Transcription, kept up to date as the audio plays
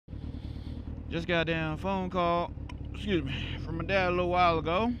Just got a damn phone call, excuse me, from my dad a little while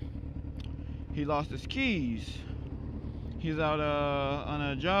ago. He lost his keys. He's out on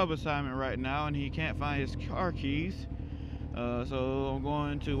a job assignment right now, and he can't find his car keys. So I'm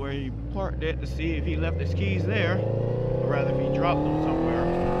going to where he parked it to see if he left his keys there, or rather if he dropped them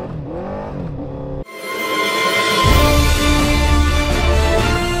somewhere.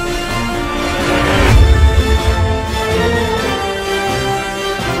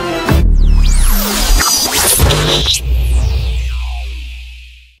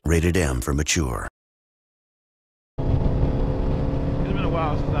 Rated M for mature. It's been a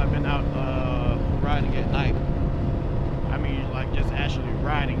while since I've been out riding at night. I mean, like just actually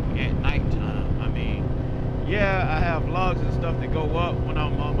riding at nighttime. I mean, yeah, I have vlogs and stuff that go up when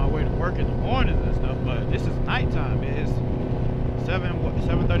I'm on my way to work in the mornings and stuff, but this is nighttime. It is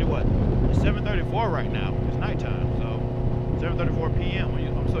 7:30 what? It's 7:34 right now. It's nighttime, so 7:34 p.m.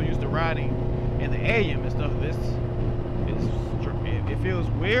 I'm so used to riding in the AM and stuff. It feels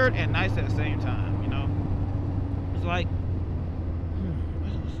weird and nice at the same time, you know? It's like,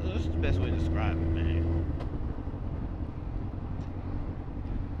 what's the best way to describe it, man?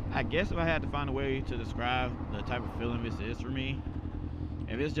 I guess if I had to find a way to describe the type of feeling this is for me,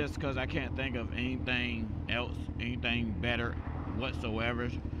 if it's just because I can't think of anything else, anything better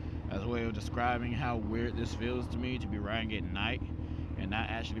whatsoever as a way of describing how weird this feels to me to be riding at night and not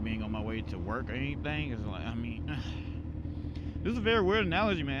actually being on my way to work or anything, it's like, I mean, this is a very weird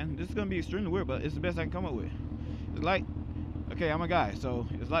analogy, man. This is gonna be extremely weird, but it's the best I can come up with. It's like, okay, I'm a guy, so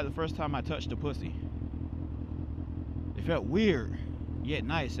it's like the first time I touched a pussy. It felt weird, yet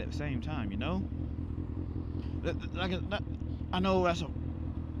nice at the same time, you know? I know that's a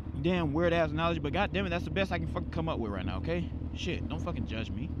damn weird ass analogy, but goddamn it, that's the best I can fucking come up with right now, okay? Shit, don't fucking judge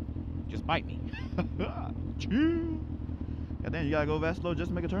me. Just bite me. Chill. Goddamn, you gotta go that slow just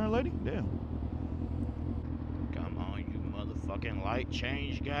to make a turn, lady? Damn. Fucking light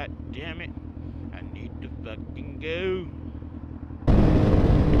change, god damn it. I need to fucking go.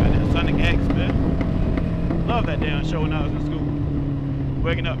 Goddamn Sonic X, man. Love that damn show when I was in school.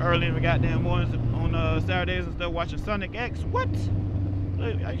 Waking up early in the goddamn mornings on Saturdays and stuff watching Sonic X. What?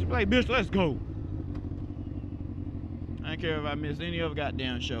 I used to play, bitch, let's go. I don't care if I miss any other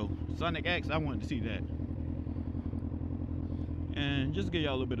goddamn show. Sonic X, I wanted to see that. And just to give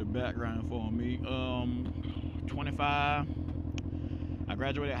y'all a little bit of background for me, 25. I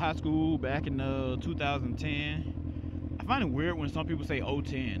graduated high school back in 2010. I find it weird when some people say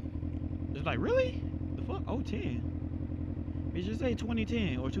 010. It's like, really? The fuck, 010? It just say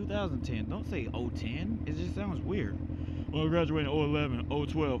 2010 or 2010. Don't say 010. It just sounds weird. Well, I graduated in 011,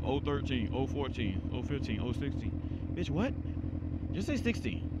 012, 013, 014, 015, 016. Bitch, what? Just say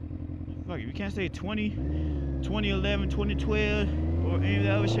 16. Fuck, if you can't say 20, 2011, 2012, or any of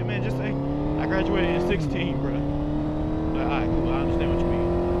that other shit, man, just say, I graduated in 16, bruh. Alright, cool, I understand what you mean.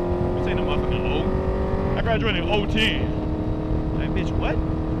 You say no motherfucking O. I graduated in 010. Like, bitch, what?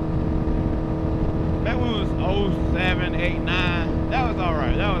 Back when it was 07, 8, 9, that was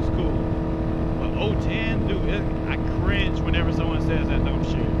alright, that was cool. But 010, dude, I cringe whenever someone says that dumb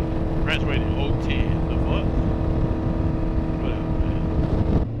shit. Graduated in 010, the fuck? Whatever, man.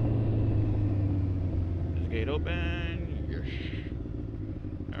 This gate open. Yes.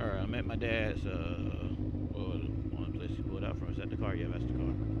 Alright, I'm at my dad's, out from. Is that the car? Yeah, that's the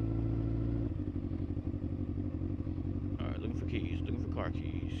car. Alright, looking for keys. Looking for car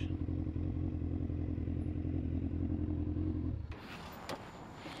keys.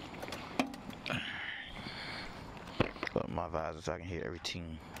 Put my visor so I can hear every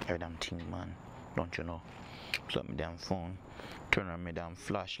damn team, man. Don't you know? Plug me damn phone. Turn on my damn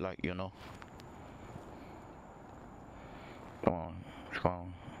flashlight, you know. Come on. Come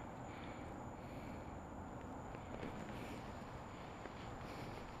on.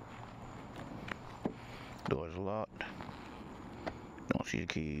 Door's locked. Don't see the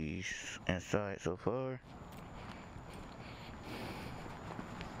keys inside so far.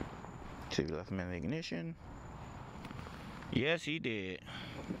 See if he left them in the ignition. Yes, he did.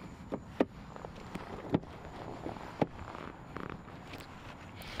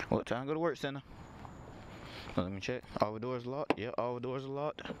 What time to go to work, Sena? Let me check. All the doors locked. Yeah, all the doors are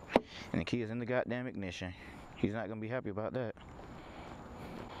locked. And the key is in the goddamn ignition. He's not gonna be happy about that.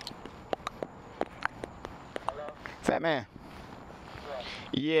 Fat man.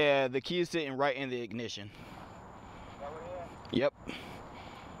 Yeah, the key is sitting right in the ignition. Yep.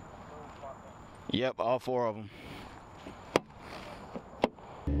 Yep, all 4 of them.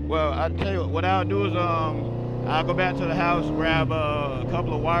 Well, I tell you what I'll do is I'll go back to the house, grab a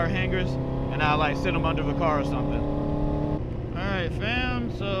couple of wire hangers, and I'll like sit them under the car or something. All right, fam.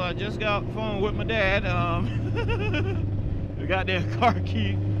 So I just got off the phone with my dad. The goddamn car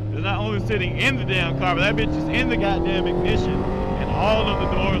key is not only sitting in the damn car, but that bitch is in the goddamn ignition, and all of the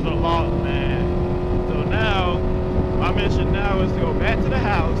doors are locked, man. So now, my mission now is to go back to the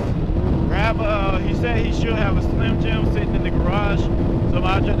house, grab he said he should have a Slim Jim sitting in the garage. So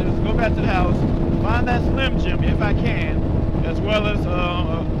my objective is to go back to the house, find that Slim Jim if I can, as well as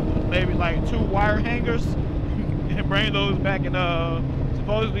maybe like 2 wire hangers, and bring those back. And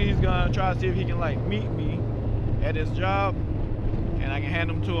supposedly he's gonna try to see if he can like meet me at his job, and I can hand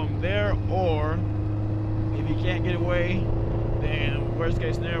them to him there. Or if he can't get away, then worst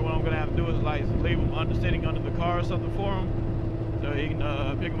case scenario, what I'm gonna have to do is like leave him sitting under the car or something for him, so he can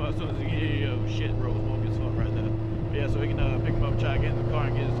pick him up as soon as he gets. Oh shit, bro, smoke as fuck right there. Yeah, so he can pick him up, try to get in the car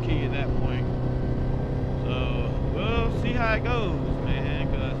and get his key at that point. So we'll see how it goes, man.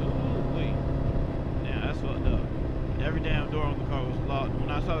 Cause wait, yeah, that's fucked up. Every damn door on the car was locked. When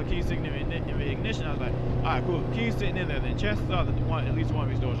I saw the key sitting in the ignition, I was like, all right, cool. The key's sitting in there. Then chances are that at least one of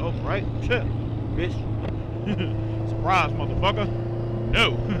these doors is open, right? Shit, bitch. Surprise, motherfucker.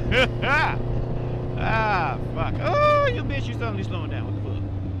 No. Ah, fuck. Oh, you bitch, you suddenly slowing down. What the fuck?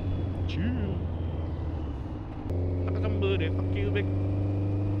 Chill. Look at some booty. Fuck you, big.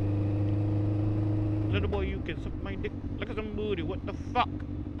 Little boy, you can suck my dick. Look at some booty. What the fuck?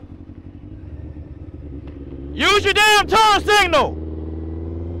 Use your damn turn signal!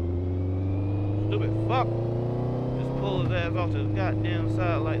 Stupid fuck. Just pull his ass off to the goddamn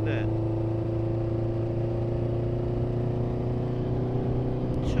side like that.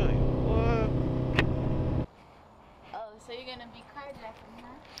 Show you what? Oh, so you're gonna be carjacking,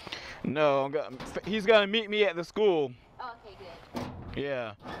 huh? No, he's gonna meet me at the school. Oh, okay, good.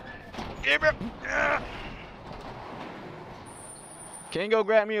 Yeah. Can you go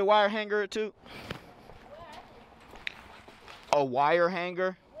grab me a wire hanger or two? A wire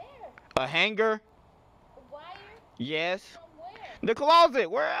hanger? Where? A hanger? A wire? Yes. From where? The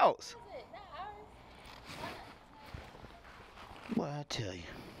closet. Where else? Closet, not ours. What I tell you?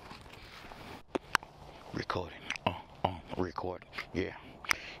 Recording. Recording. Yeah.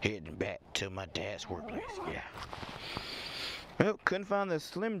 Heading back to my dad's workplace. Yeah. Well, couldn't find the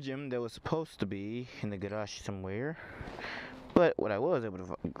Slim Jim that was supposed to be in the garage somewhere. But what I was able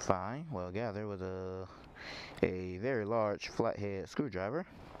to find, well, gather, was a very large flathead screwdriver,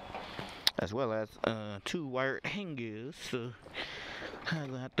 as well as 2 wired hangers. So I'm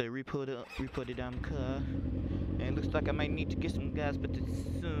gonna have to re-put it down the car. And it looks like I might need to get some gas, but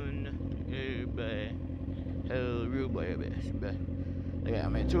it's soon. Oh, real boy, yeah,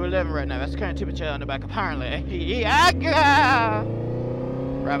 I'm at 211 right now. That's the current temperature on the back, apparently. Yeah,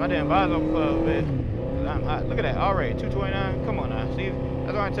 right, my damn body's on fire, man. I'm hot. Look at that, already 229. Come on now, see?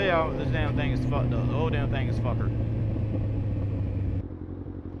 That's why I tell y'all this damn thing is fucked up. The whole damn thing is fucker.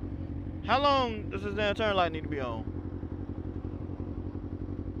 How long does this damn turn light need to be on?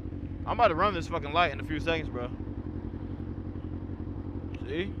 I'm about to run this fucking light in a few seconds, bro.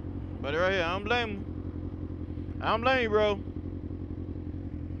 See? Buddy right here, I don't blame him. I don't blame you, bro.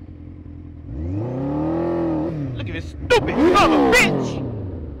 Look at this stupid son of a bitch!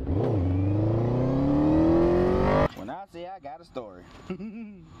 When I say I got a story.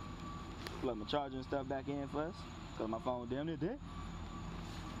 Plug my charger and stuff back in first, cause my phone damn near dead.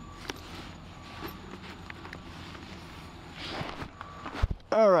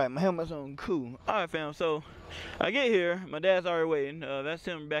 Alright, my helmet's on, cool. Alright fam, so I get here, my dad's already waiting. That's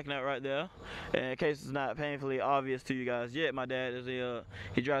him backing out right there. And in case it's not painfully obvious to you guys yet, my dad is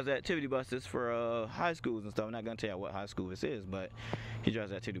he drives activity buses for high schools and stuff. I'm not gonna tell you what high school this is, but he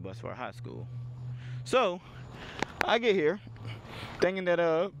drives activity bus for a high school. So I get here thinking that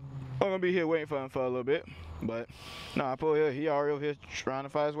I'm gonna be here waiting for him for a little bit. But no, I pull here, he already over here trying to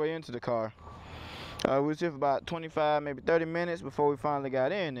find his way into the car. We was here for about 25, maybe 30 minutes before we finally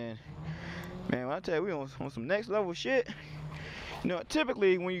got in. And man, when I tell you, we on some next level shit. You know,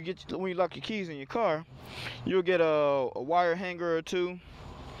 typically when you lock your keys in your car, you'll get a wire hanger or two,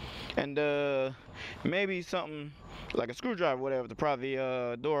 and maybe something like a screwdriver, or whatever, to pry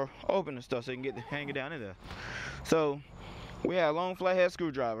the door open and stuff, so you can hang it down in there. So we had a long flathead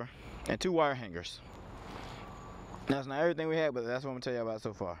screwdriver and 2 wire hangers. That's not everything we had, but that's what I'm gonna tell you about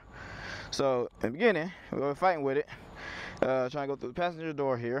so far. So in the beginning, we were fighting with it, trying to go through the passenger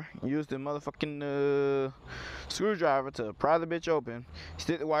door here. Use the motherfucking screwdriver to pry the bitch open,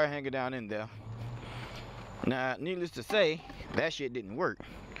 stick the wire hanger down in there. Now, needless to say, that shit didn't work.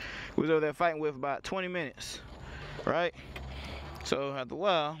 We was over there fighting with about 20 minutes, right? So after a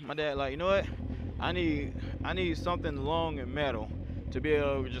while, my dad like, you know what? I need something long and metal to be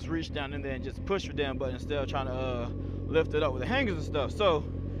able to just reach down in there and just push the damn button instead of trying to lift it up with the hangers and stuff. So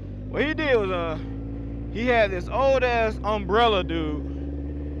what he did was he had this old ass umbrella,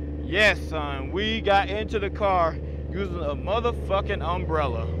 dude. Yes, son, we got into the car using a motherfucking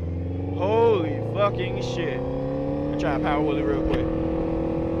umbrella. Holy fucking shit. I'm trying to power wheel it real quick.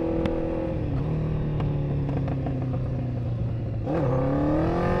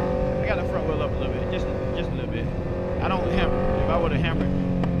 I got the front wheel up a little bit, just a little bit. I don't hammer. If I would have hammered,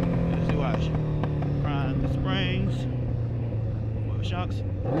 let's see, watch. Prime the springs. What shocks?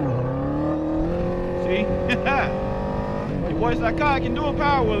 See? Your boy Sycotic can do a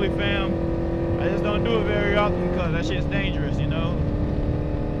power wheelie, fam. I just don't do it very often because that shit's dangerous, you know.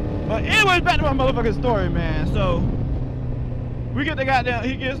 But anyways, back to my motherfucking story, man. So we get the goddamn,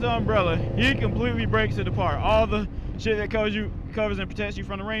 he gets the umbrella, he completely breaks it apart. All the shit that covers and protects you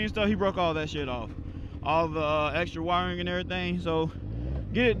from the rain and stuff, he broke all that shit off. All the extra wiring and everything. So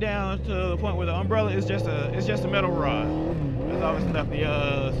get it down to the point where the umbrella is just a metal rod. That's all it's left.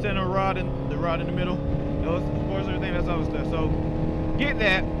 The center rod and the rod in the middle. Those, of course, everything, that's all it's left. So get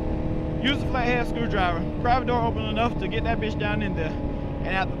that. Use a flathead screwdriver. Pry the door open enough to get that bitch down in there. And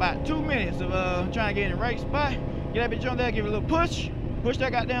after about 2 minutes of trying to get in the right spot, get that bitch on there, give it a little push. Push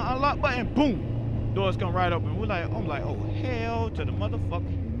that goddamn unlock button, boom. Doors come right open. I'm like, oh hell to the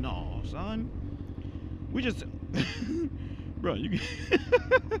motherfucking no, son. We just, bro, you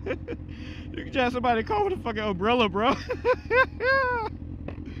can tell somebody to call with a fucking umbrella, bro.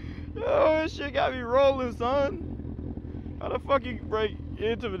 Oh, this shit got me rolling, son. How the fuck you break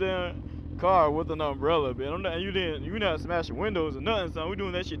into the damn car with an umbrella, man? You're not smashing windows or nothing, son. We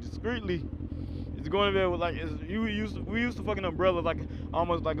doing that shit discreetly. It's going there with like, we used to fucking umbrella like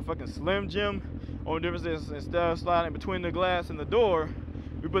almost like a fucking Slim Jim. Only difference is instead of sliding between the glass and the door,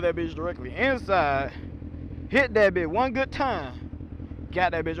 we put that bitch directly inside. Hit that bitch one good time.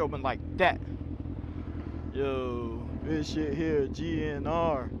 Got that bitch open like that. Yo, this shit here,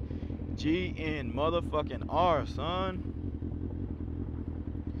 GNR. GN motherfucking R, son.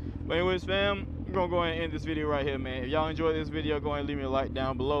 But anyways, fam, I'm gonna go ahead and end this video right here, man. If y'all enjoyed this video, go ahead and leave me a like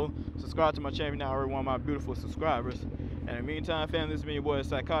down below. Subscribe to my channel if you're not already one of my beautiful subscribers. And in the meantime, fam, this has been your boy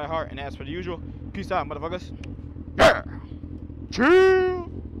Sycotic Heart, and as per the usual, peace out, motherfuckers. Yeah. Chill.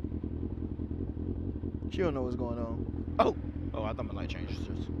 She don't know what's going on. Oh, I thought my light changed.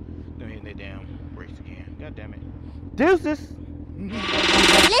 Them hitting their damn brakes again. God damn it. Deuces.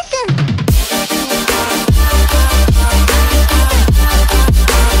 Listen.